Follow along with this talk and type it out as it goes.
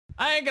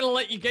I ain't gonna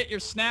let you get your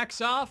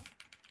snacks off.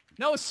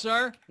 No,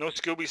 sir. No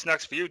Scooby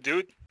snacks for you,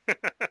 dude.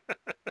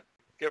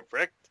 Get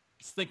wrecked.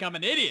 Just think I'm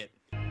an idiot.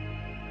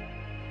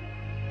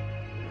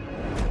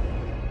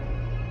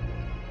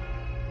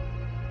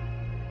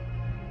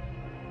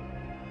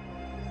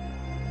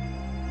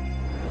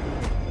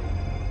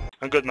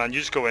 I'm good, man.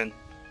 You just go in.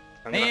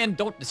 Man,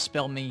 don't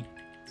dispel me.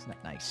 It's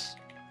not nice.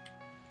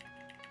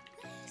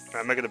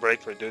 I'm making a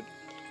break for it, dude.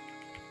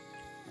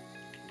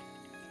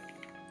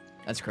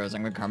 That's crows.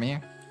 I'm gonna karma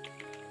here.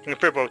 I'm gonna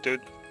fair boat,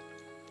 dude.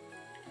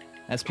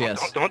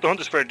 SPS. Don't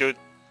despair, dude.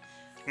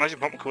 Imagine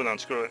pumping cooldown.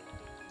 Screw it.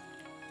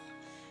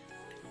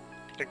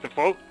 Take the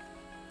full.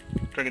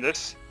 Drinking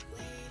this.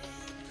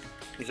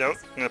 He's out.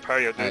 I'm gonna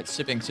parry out, dude. Alright,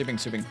 sipping. Nice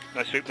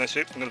sweep, nice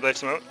sweep. I'm gonna blade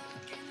some out.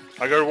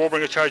 I got a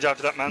Warbringer charge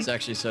after that, man. He's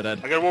actually so dead.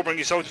 I got a Warbringer.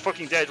 He's so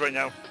fucking dead right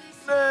now.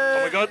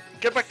 Oh my god.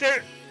 Get back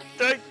there.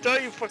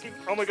 Die, you fucking...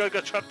 Oh my god, I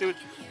got trapped, dude.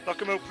 Knock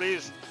him out,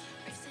 please.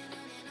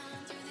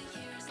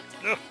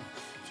 No.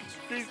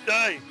 Please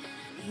die.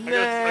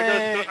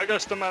 I got a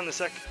stun man in a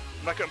sec.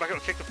 Back up,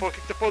 kick the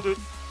full, dude.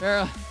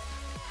 Vera.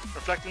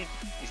 Reflecting.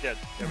 He's dead.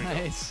 There we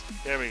Nice. go.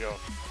 There we go.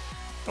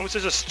 That was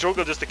just a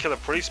struggle just to kill a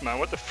priest, man.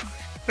 What the fuck?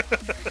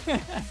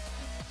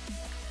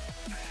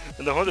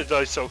 And the hunter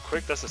dies so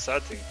quick, that's the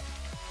sad thing.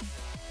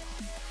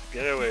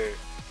 Get away.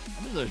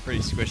 This is pretty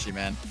squishy,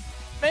 man.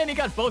 Man, he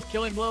got both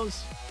killing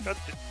blows.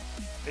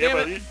 Yeah,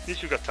 but at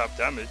least you got top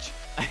damage.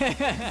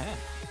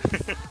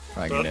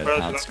 Probably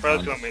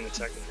got me in a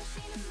second.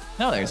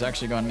 No, there's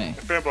actually going me.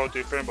 Fair boat,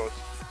 dude. Fair boat.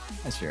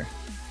 That's fair.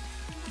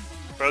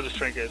 I'll just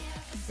trinket.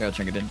 Yeah, I'll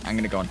trinket in. I'm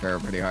gonna go on Pharaoh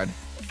pretty hard.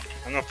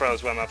 I'm gonna Pharaoh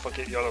as well, man. Fuck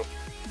it, YOLO.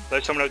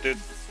 Let someone out, dude.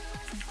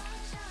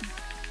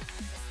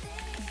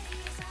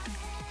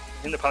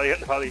 Hit the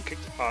pally, kick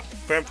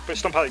the...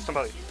 Stump pally.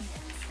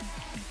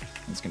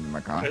 It's gonna be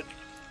my car.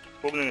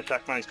 Bubble in a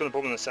sec, man. He's gonna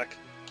bubble in a sec.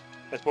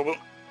 Let's bubble.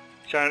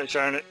 Sharing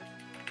it.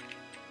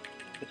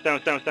 It's down,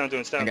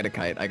 doing down. I got a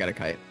kite.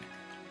 Alright.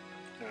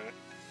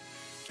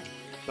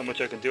 Not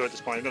much I can do at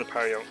this point. I'm gonna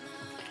parry out.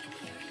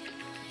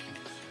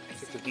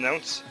 Take the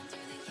denounce.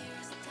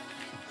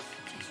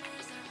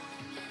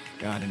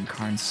 God,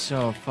 Incarn's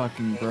so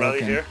fucking broken.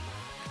 Rally here.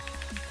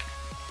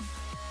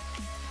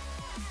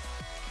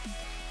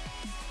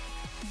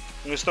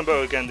 I'm gonna stump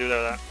out again, dude, out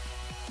of that.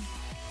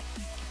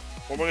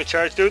 One more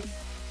charge, dude. You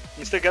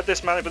can still get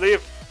this, man, I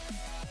believe.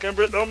 Get him,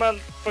 Brit, low, man.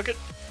 Fuck it.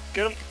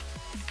 Get him.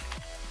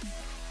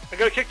 I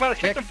got a kick, man. I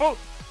kicked him full.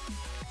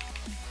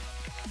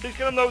 Please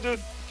get him, though,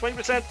 dude.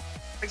 20%.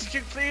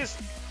 Execute, please.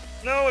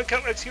 No, I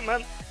can't execute,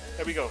 man.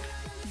 There we go.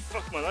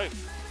 Fuck my life.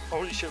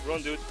 Holy shit,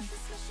 run, dude.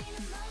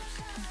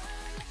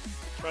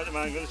 Right,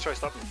 man, I'm gonna try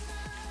stopping him.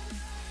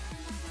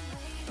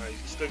 Alright,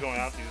 he's still going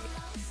out, dude.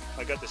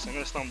 I got this. I'm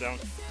gonna stomp down.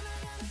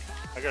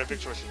 I got a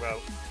victory as well.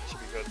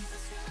 Should be good.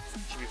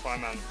 Should be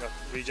fine, man. Got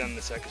regen in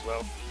a sec as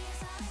well.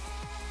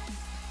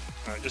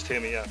 Alright, just hear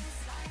me, yeah.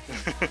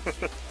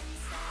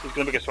 He's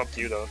gonna make a swap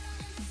to you, though.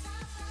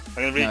 I'm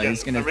gonna regen. No,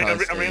 he's gonna I'm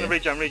gonna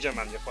regen,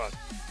 man. You're fine.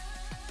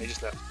 He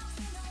just left.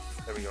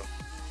 There we go.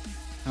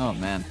 Oh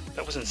man.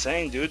 That was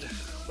insane, dude.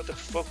 What the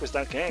fuck was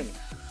that game?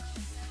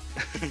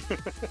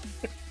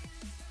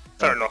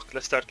 Start lock.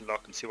 Let's start the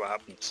lock and see what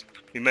happens.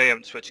 We may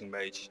have switching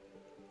mage.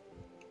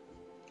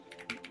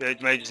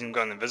 Mage isn't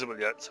gone invisible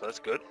yet, so that's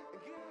good.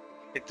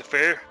 Kick the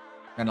fair.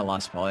 Kinda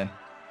lost poly.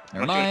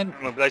 Never mind.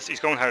 He's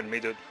going hard on me,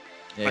 dude.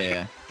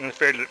 Yeah. I'm gonna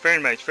fair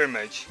mage.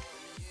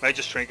 Mage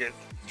just trinket.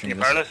 Can you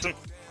paralyze him?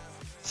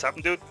 Sap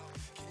him, dude.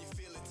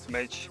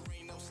 Mage.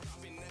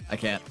 I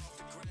can't.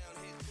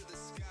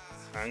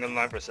 I'm gonna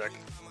line for a sec.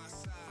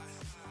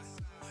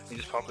 You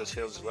just pop his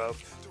heals as well.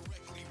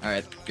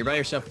 Alright, you're by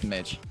yourself with the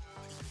mage.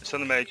 It's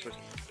on the mage.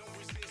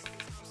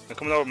 I'm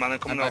coming over, man.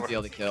 I might be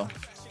able to kill.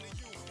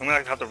 I'm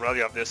gonna have to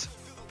rally off this.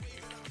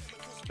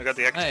 I got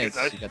the execute.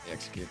 Nice. You got the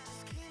execute.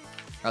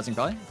 Crossing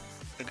poly?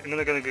 I'm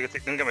gonna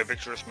get my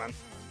victorious, man.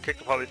 Kick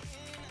the poly.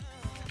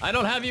 I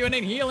don't have you in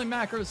any healing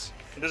macros.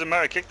 It doesn't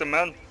matter. Kick the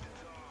man.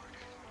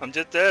 I'm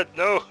just dead.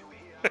 No.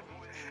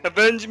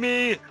 Avenge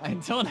me. I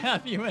don't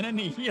have you in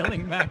any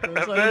healing macros.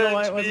 I don't know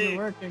why it wasn't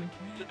working.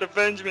 Just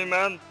avenge me,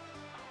 man.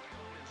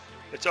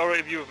 It's alright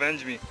if you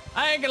avenge me.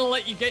 I ain't gonna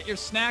let you get your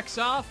snacks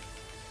off.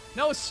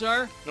 No,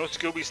 sir. No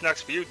Scooby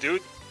snacks for you,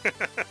 dude.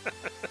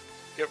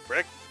 Get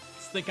wrecked.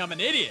 Just think I'm an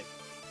idiot.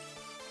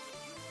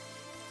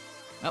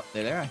 Oh,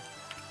 there.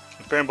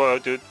 Fair boy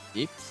out, dude.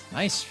 Deep.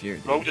 Nice fear.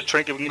 Dude. Rogue just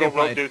trinket. We can go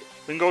rogue, dude.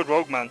 We can go with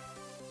rogue, man.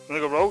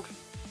 Wanna go rogue?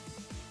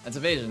 That's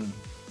evasion.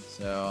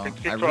 So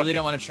I really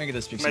don't want to trinket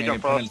this because I'm gonna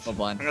put in full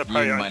blind. I'm gonna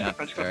parry you. Might have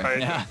I'm just gonna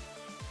parry you. Yeah.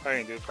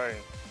 Parrying, dude.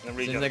 Parrying. As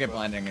soon as I get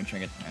blinded, I'm gonna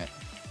trinket. Alright.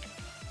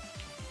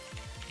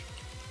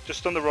 Just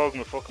stun the rogue and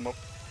we'll fuck him up.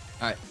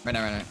 Alright, right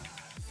now.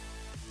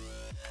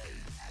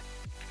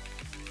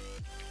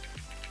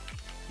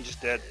 He's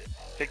just dead.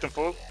 Kicked him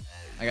full.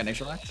 I got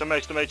nature lock. The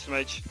mage.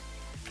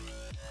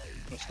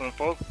 I'm stun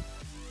full.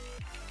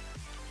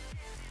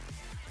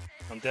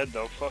 I'm dead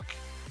though, fuck.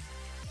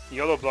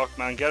 YOLO blocked,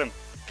 man. Get him,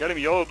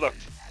 YOLO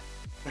blocked.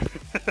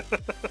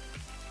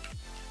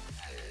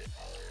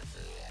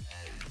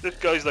 This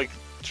guy's like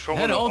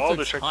throwing out all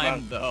the tricks,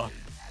 man. Though.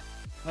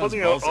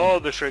 Pulling out all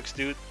the tricks,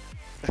 dude.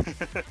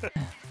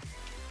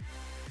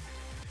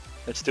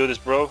 Let's do this,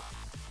 bro.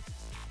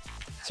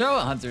 Throw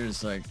out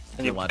Hunter's like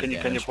can you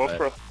poke,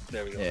 bro?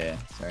 There we go. Yeah,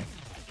 sorry.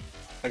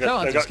 I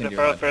got the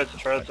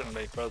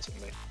Pearls at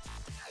me.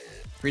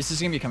 Priest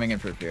is gonna be coming in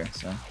for fear,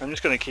 so. I'm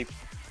just gonna keep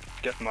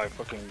getting my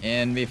fucking.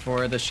 In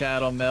before the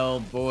shadow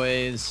meld,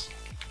 boys.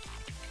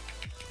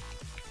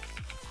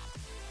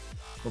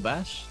 Full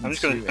bash. I'm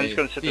just gonna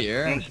sit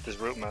this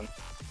route, man.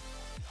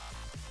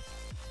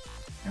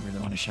 I really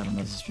want to shadow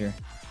meld this fear.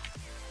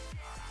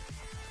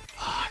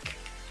 Fuck.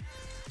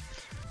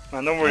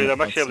 Man, don't worry.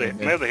 I'm actually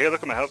able to heal.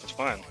 Look at my health. It's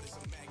fine.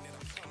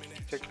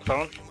 Take the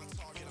phone.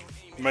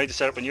 I'm ready to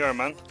set up when you are,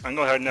 man. I'm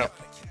going hard now.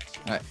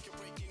 Alright.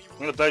 I'm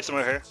gonna blade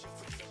somewhere here.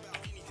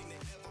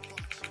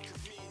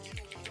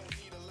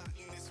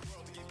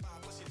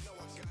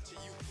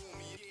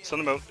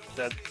 Send them out.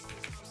 Dead.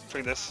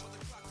 Drink this.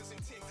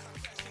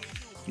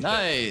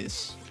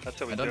 Nice. That's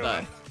how we don't do die.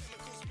 it.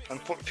 I'm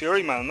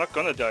Fury, man. I'm not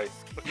gonna die.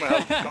 Look at my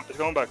health. It's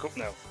going back up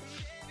now.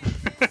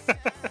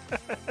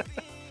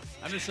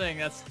 I'm just saying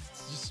that's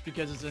just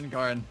because it's in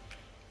Garden.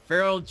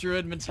 Feral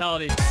Druid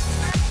mentality.